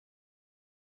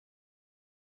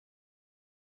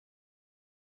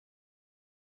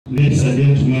Ladies and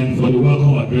gentlemen, for the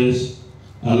welcome address,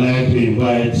 I'd like to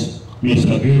invite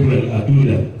Mr. Gabriel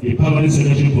Aduda, the Permanent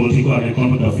Secretary Political and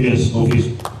Economic Affairs Office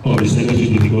of the Secretary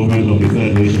to the Government of the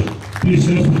Federation. Please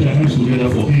let's put your hands together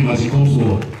for him as he comes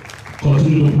forward.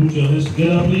 Continue to put your hands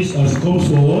together, please, as he comes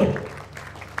forward.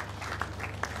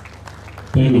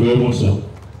 Thank you very much, sir.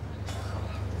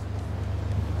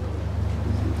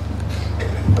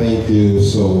 Thank you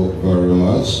so very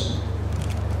much.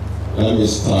 Let me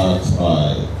start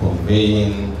by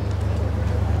conveying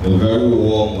a very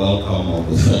warm welcome of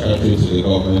the Secretary to the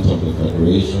Government of the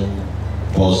Federation,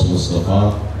 Boss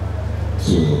Mustafa,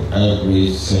 to every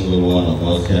single one of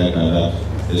us here gathered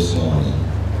this morning.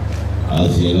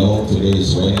 As you know, today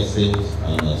is Wednesday,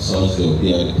 and as such they will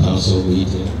be at the council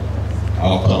meeting,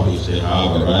 after which they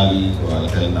have a rally to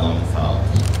attend down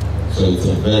south. So it's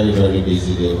a very, very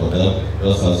busy day for them,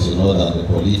 just as you know that the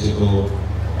political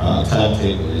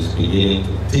timetable is beginning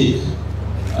to tick,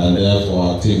 and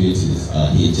therefore activities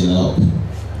are heating up.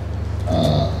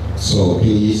 So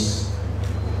please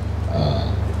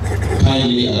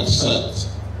kindly accept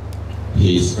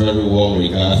his very warm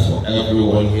regards for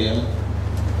everyone here.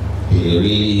 He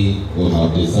really would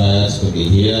have desired to be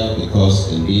here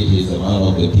because indeed he's a man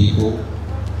of the people.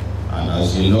 And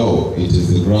as you know, it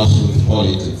is the grassroots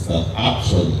politics that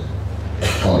actually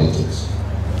politics.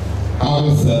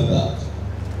 Having said that,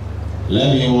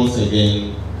 let me once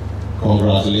again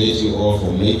congratulate you all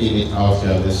for making it out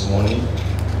here this morning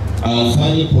and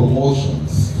signing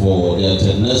promotions for their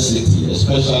tenacity,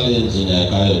 especially Engineer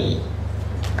Gabriel.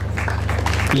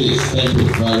 Please, thank you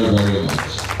very, very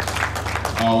much.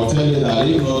 I will tell you that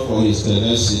if not for his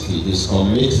tenacity, his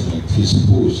commitment, his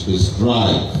push, his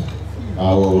drive,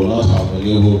 I will not have been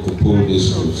able to pull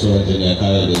this through. So, Engineer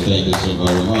Gabriel, thank you so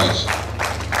very much.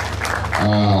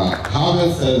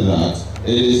 Having said that,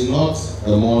 it is not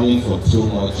a morning for too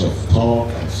much of talk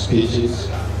and speeches,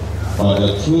 but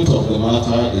the truth of the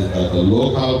matter is that the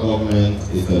local government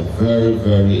is a very,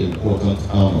 very important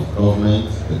arm of government,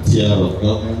 a tier of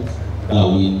government, that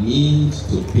we need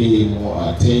to pay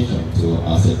more attention to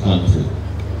as a country.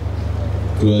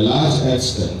 To a large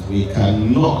extent, we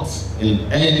cannot in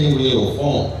any way or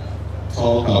form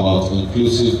talk about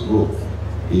inclusive growth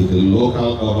if the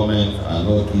local government are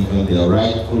not given their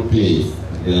rightful place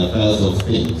in the affairs of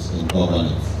things in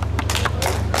governance.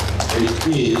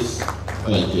 It is,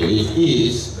 thank you, it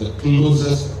is the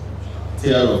closest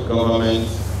tier of government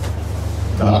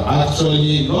that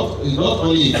actually not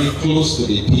only is it close to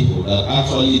the people, that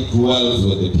actually dwells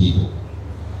with the people.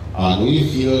 And we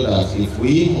feel that if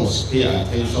we must pay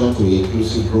attention to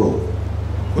inclusive growth,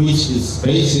 which is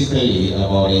basically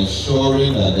about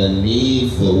ensuring that the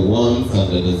needs, the wants,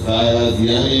 and the desires, the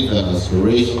yearnings and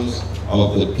aspirations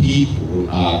of the people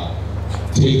are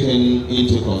taken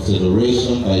into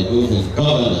consideration by those in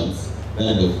governance,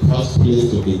 then the first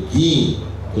place to begin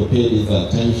to pay this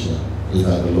attention is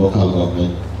at the local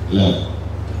government level.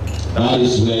 That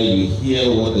is where you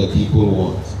hear what the people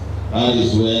want. That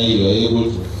is where you are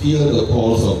able to feel the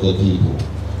pulse of the people.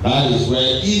 That is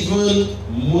where even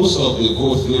most of the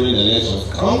votes during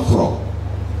elections come from.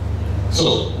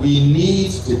 So we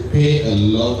need to pay a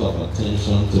lot of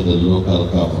attention to the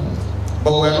local government.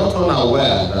 But we're not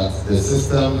unaware that the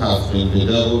system has been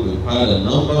bedeviled with quite a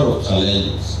number of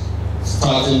challenges,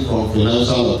 starting from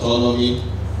financial autonomy,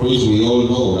 which we all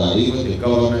know that even the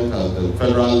government at the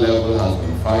federal level has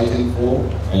been fighting for,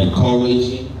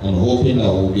 encouraging, and hoping that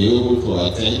we'll be able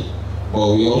to attain.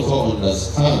 But we also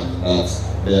understand that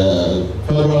the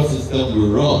federal system we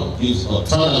run gives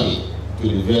autonomy to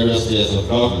the various tiers of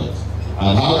government.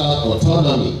 And how that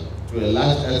autonomy, to a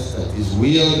large extent, is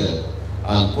wielded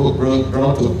and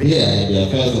brought to bear in the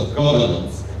affairs of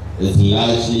governance is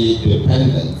largely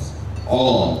dependent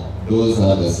on those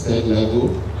at the state level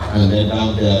and then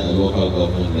down there at the local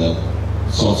government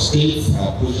level. Some states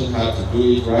are pushing hard to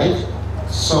do it right,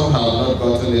 some have not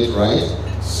gotten it right,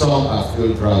 some are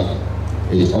still driving.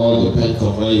 It all depends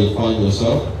on where you find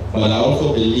yourself, but I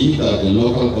also believe that the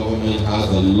local government has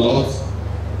a lot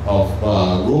of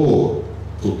role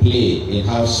to play in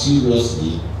how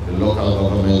seriously the local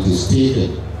government is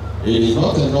taken. It is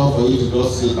not enough for you to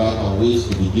just sit back and wait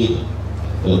to be given.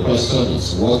 The question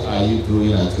is, what are you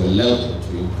doing at your level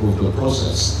to improve the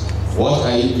process? What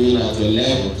are you doing at your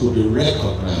level to be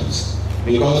recognized?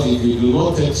 Because if you do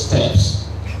not take steps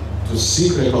to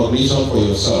seek recognition for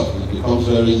yourself, it becomes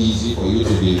very easy for you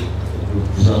to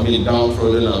be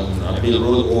downtrodden and be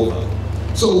rolled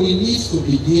over. So we need to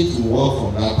begin to work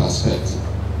from that perspective.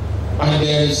 And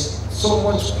there is so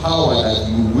much power that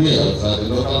you wield that the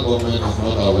local government is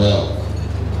not aware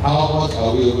of. How much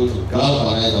are we able to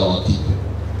galvanize our people?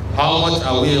 How much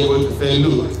are we able to say,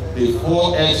 look,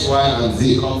 before X, Y, and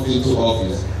Z comes into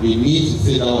office, we need to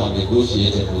sit down and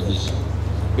negotiate a position.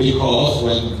 Because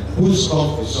when push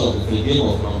comes to shove, it's a game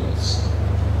of numbers.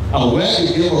 And where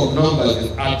the game of numbers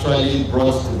is actually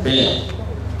brought to bear,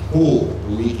 who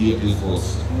do we give this vote?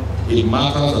 It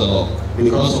matters a lot.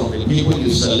 Because from the people you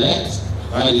select,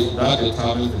 that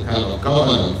determines the kind of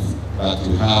governance that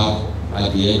you have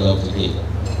at the end of the day.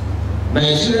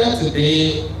 Nigeria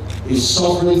today is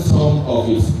suffering some of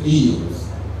its ills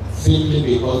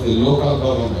simply because the local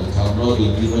governments have not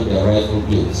been given their rightful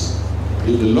place.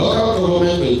 If the local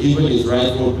government were given its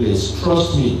rightful place,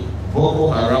 trust me,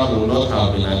 Boko Haram will not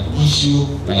have been an issue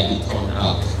like it turned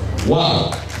out. Why?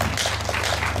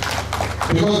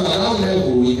 Because at that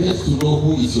level, we get to know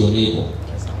who is your neighbor.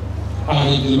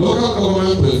 And if the local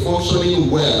government were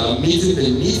functioning well and meeting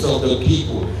the needs of the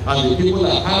people, and the people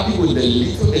are happy with the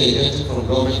little they're getting from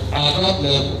government, at that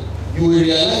level, you will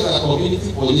realize that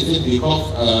community policing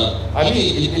becomes,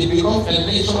 it becomes a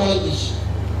national issue.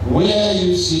 Where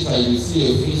you sit and you see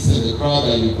a face in the crowd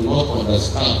that you do not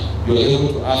understand, you are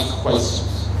able to ask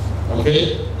questions.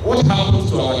 Okay? What happened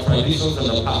to our traditions in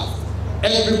the past?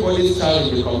 Everybody's child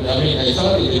in the community, a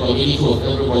child in the community of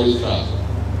everybody's child.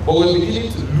 But we're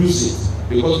beginning to lose it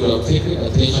because we are taking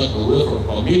attention away from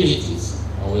communities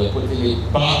and we are putting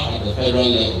it back at the federal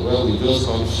level where we just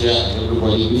come share and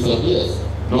everybody disappears.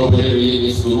 Nobody really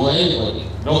needs to know anybody.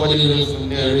 Nobody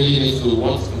really needs to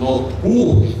want to know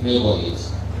who his neighbor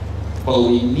is. But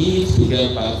we need to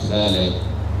get back to that level.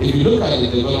 If you look at the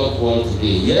developed world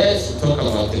today, yes, we talk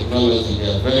about technology,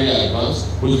 they are very advanced,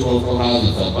 which also has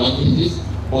its advantages,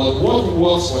 but what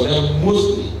works for them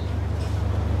mostly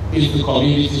is the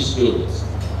community spirit.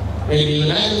 In the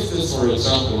United States, for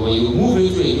example, when you move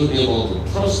into a new neighborhood,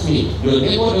 trust me, your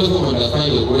neighbor doesn't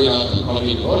understand you're going out and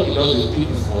coming. All he does is pick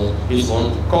his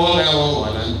phone, call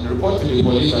 911 and report to the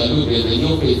police and look, there's a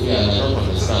new face here and I don't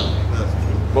understand.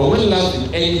 But when last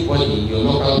did anybody in your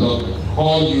local government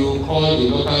call the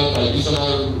local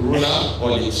traditional ruler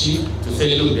or the chief to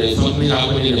say, look, there's something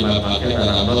happening in my market that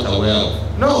I'm not aware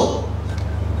of? No.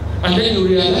 And then you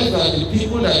realize that the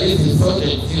people that this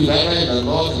insurgent use, either in the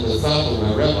north, in the south,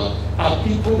 or wherever, are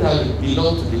people that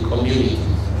belong to the communities.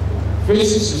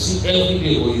 Faces you see every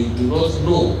day where you do not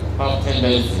know have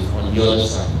tendencies on the other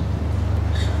side.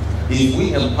 If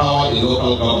we empower the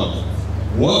local government,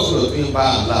 what we're doing by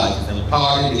and large is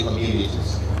empowering the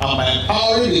communities. And by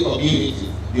empowering the communities,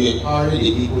 you're empowering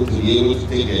the people to be able to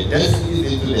take their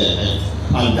destinies into their hands.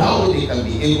 And that way they can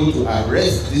be able to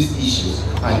arrest these issues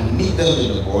and nip them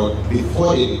in the bud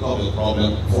before they become a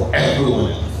problem for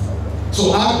everyone else.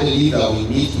 So I believe that we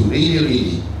need to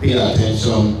really pay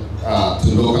attention to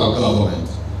local government.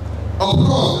 Of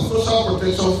course, the social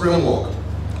protection framework,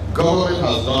 government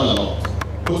has done a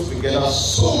lot, put together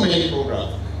so many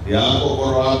programs. The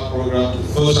alcohol program, the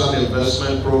social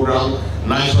investment program,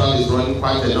 National is running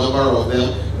quite a number of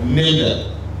them, name them.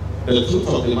 The truth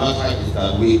of the matter is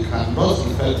that we cannot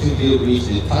effectively reach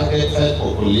the targeted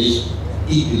population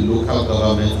if the local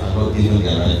governments are not given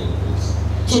their rightful place.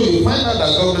 So you find out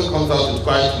that government comes out with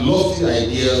quite lofty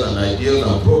ideas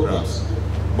and programs.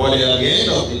 But at the end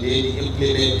of the day, the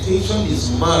implementation is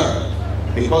marred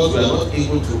because we are not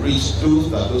able to reach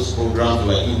those programs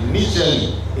were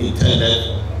initially intended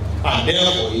for. And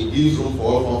therefore, it gives room for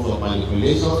all forms of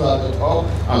manipulations at the top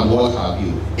and what have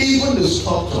you. Even the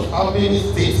structure, how many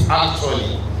states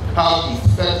actually have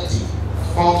effective,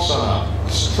 functional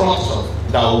structures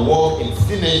that work in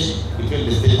synergy between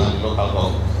the state and the local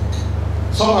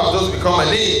government. Some have just become a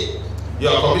name.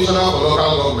 You're a commissioner for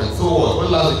local government. So what?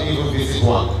 When last did you even visit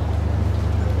one?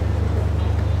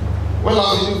 When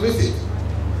last did you visit?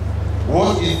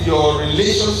 What is your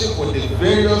relationship with the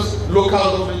various local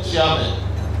government chairmen?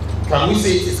 Can we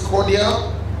say it is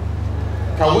cordial?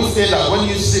 Can we say that when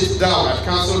you sit down at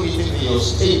council meetings in your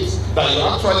state, that you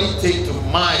actually take to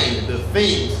mind the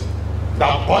things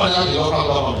that bother the local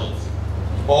government?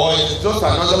 Or it's just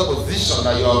another position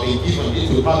that you have been given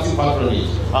into party patronage,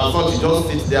 and so you just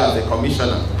sit there as a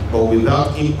commissioner, but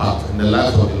without impact in the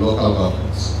lives of the local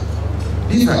governments?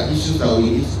 These are issues that we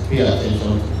need to pay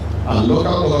attention to. And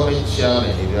local government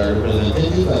chairmen, if you are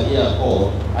representatives at here at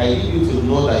all, I need you to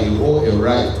know that you owe a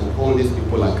right to hold these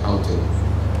people accountable.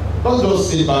 Don't just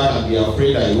sit back and be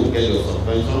afraid that you won't get your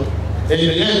subvention. In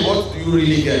the end, what do you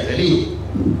really get anyway?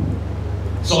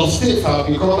 Some states have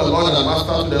become a lord and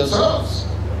master to themselves.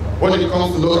 When it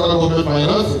comes to local government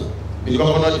financing, the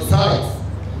governor decides.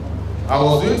 I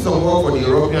was doing some work for the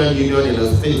European Union in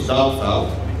the states down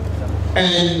south,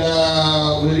 and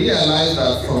we realized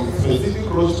that some specific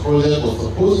roads project was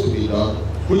supposed to be done,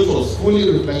 which was fully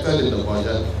reflected in the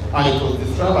budget, and it was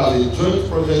described as a joint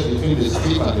project between the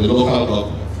state and the local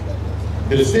government.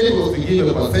 The state was to give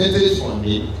a percentage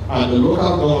funding, and the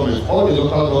local government, all the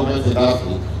local governments in that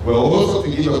state, were also to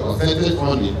give a percentage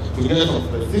funding to get some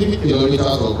specific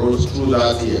kilometers of roads through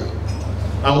that year.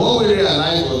 And what we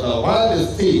realized was that while the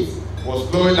state was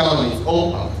slowing down its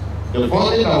own part, the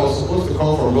funding that was supposed to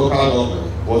come from local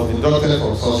government was deducted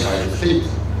from such by the state.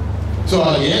 So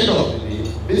at the end of the day,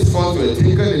 these funds were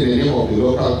taken in the name of the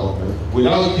local government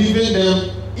without giving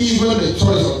them even the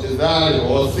choice of design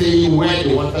or saying where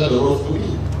they wanted the roads to be.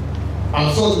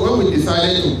 And so when we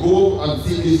decided to go and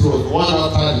see these roads one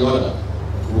after the other,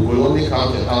 we will only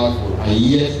count a handful, and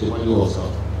yet the money was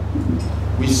gone.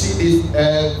 We see this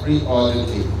every other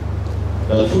day.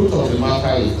 The truth of the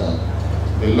matter is that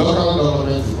the local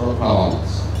government is not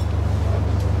powerless.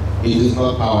 It is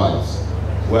not powerless.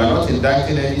 We are not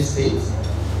indicting any states.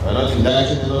 We are not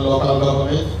indicting any local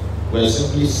government. We are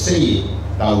simply saying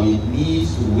that we need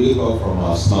to wake up from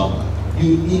our slumber.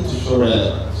 You need to show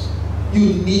relevance.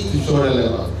 You need to show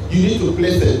relevance. You need to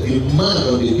place a demand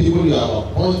on the people you have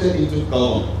appointed into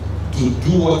government to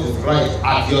do what is right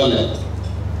at your level.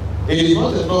 It is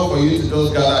not enough for you to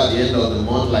just gather at the end of the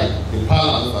month like the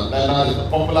balance, and then that is the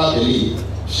popular belief.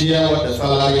 Share what the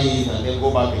salary is and then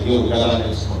go back again, we gather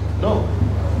next month. No.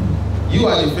 You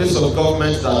are the face of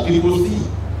government that people see.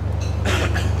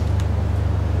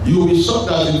 You will be shocked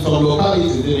that in some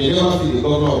localities they may never see the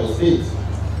governor of the state,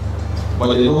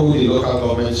 but they know who the local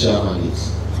government chairman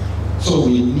is. So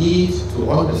we need to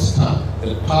understand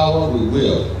the power we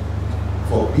will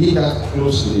for being that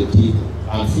close to the people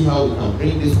and see how we can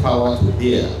bring this power to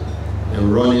bear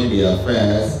in running the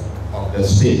affairs of the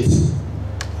state.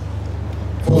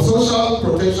 For social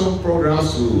protection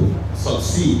programs to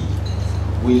succeed,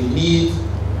 we need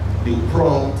the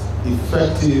prompt,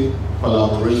 effective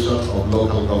collaboration of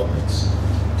local governments.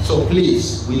 So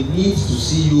please, we need to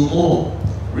see you more.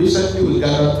 Recently, we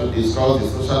gathered to discuss the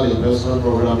social investment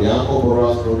program, the Anchor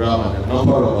Borrowers program, and a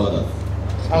number of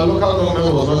others. Our local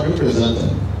government was not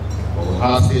represented, but we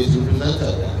have states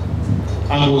represented there.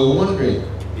 And we're wondering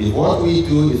if what we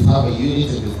do is have a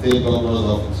unit in the state governor's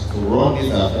office to run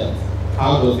these affairs,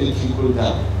 how does it trickle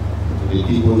down to the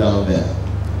people down there?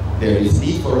 There is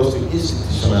need for us to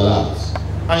institutionalize.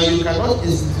 And you cannot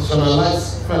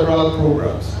institutionalize federal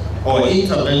programs or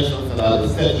interventions at the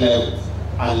state level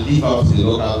and leave out the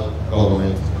local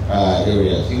government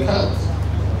areas. You can't.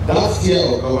 That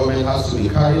sphere of government has to be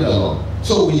carried along.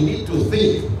 So we need to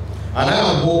think. And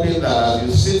I am hoping that as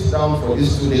you sit down for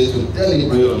these 2 days to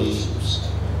deliberate on issues,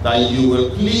 that you will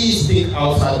please think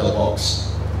outside the box.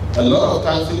 A lot of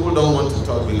times people don't want to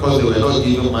talk because they were not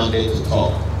given mandate to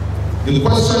talk. The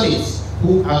question is,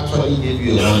 who actually gave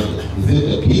you a mandate? Is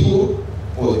it the people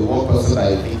or the one person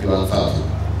that you think you answer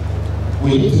to?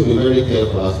 We need to be very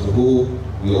careful as to who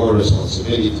we owe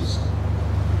responsibilities.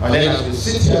 And then as we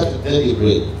sit here to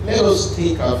deliberate, let us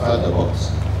think outside the box.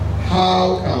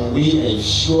 How can we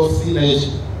ensure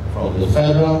synergy from the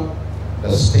federal,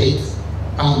 the state,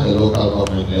 and the local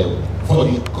government level for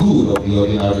the good of the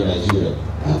ordinary Nigerian?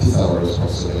 That is our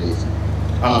responsibility.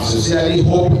 I'm sincerely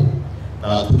hoping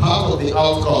that part of the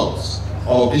outcomes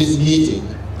of this meeting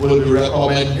will be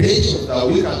recommendations that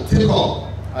we can take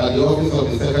up at the office of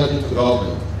the Secretary to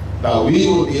Government, that we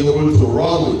will be able to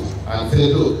run with and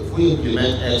say, look, if we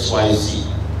implement XYZ,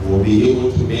 we'll be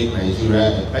able to make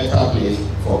Nigeria a better place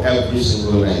for every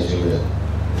single Nigerian.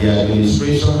 The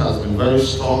administration has been very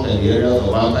strong in the areas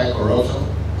of anti-corruption,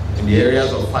 in the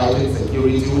areas of fighting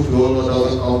security, which we all know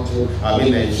doesn't come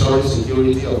to, ensuring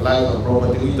security of life and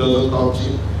property, which doesn't come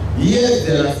to. Yes,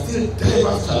 there are still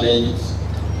diverse challenges,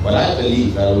 but I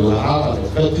believe that we will have an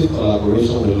effective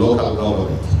collaboration with local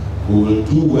government. We will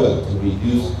do well to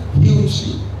reduce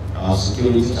hugely our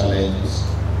security challenges.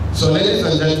 So ladies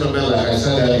and gentlemen, like I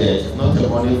said earlier, it's not a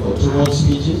morning for too much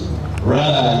speeches.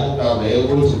 Rather, I hope that we're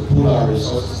able to pull our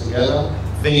resources together,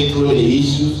 think through the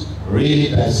issues, really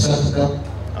dissect them.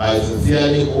 I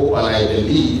sincerely hope and I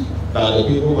believe that the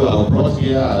people who are brought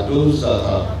here are those that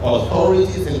are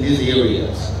authorities in these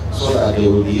areas, so that they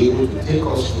will be able to take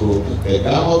us through the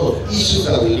gamut of issues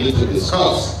that we need to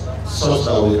discuss, such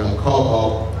that we can come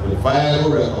up with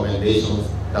viable recommendations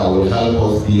that will help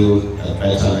us build a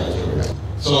better Nigeria.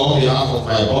 So on behalf of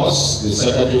my boss, the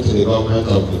Secretary to the Government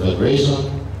of the Federation,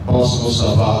 Boss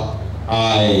Mustafa,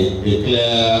 I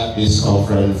declare this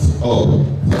conference open.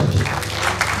 Thank you.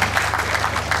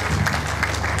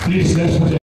 Please,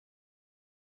 let's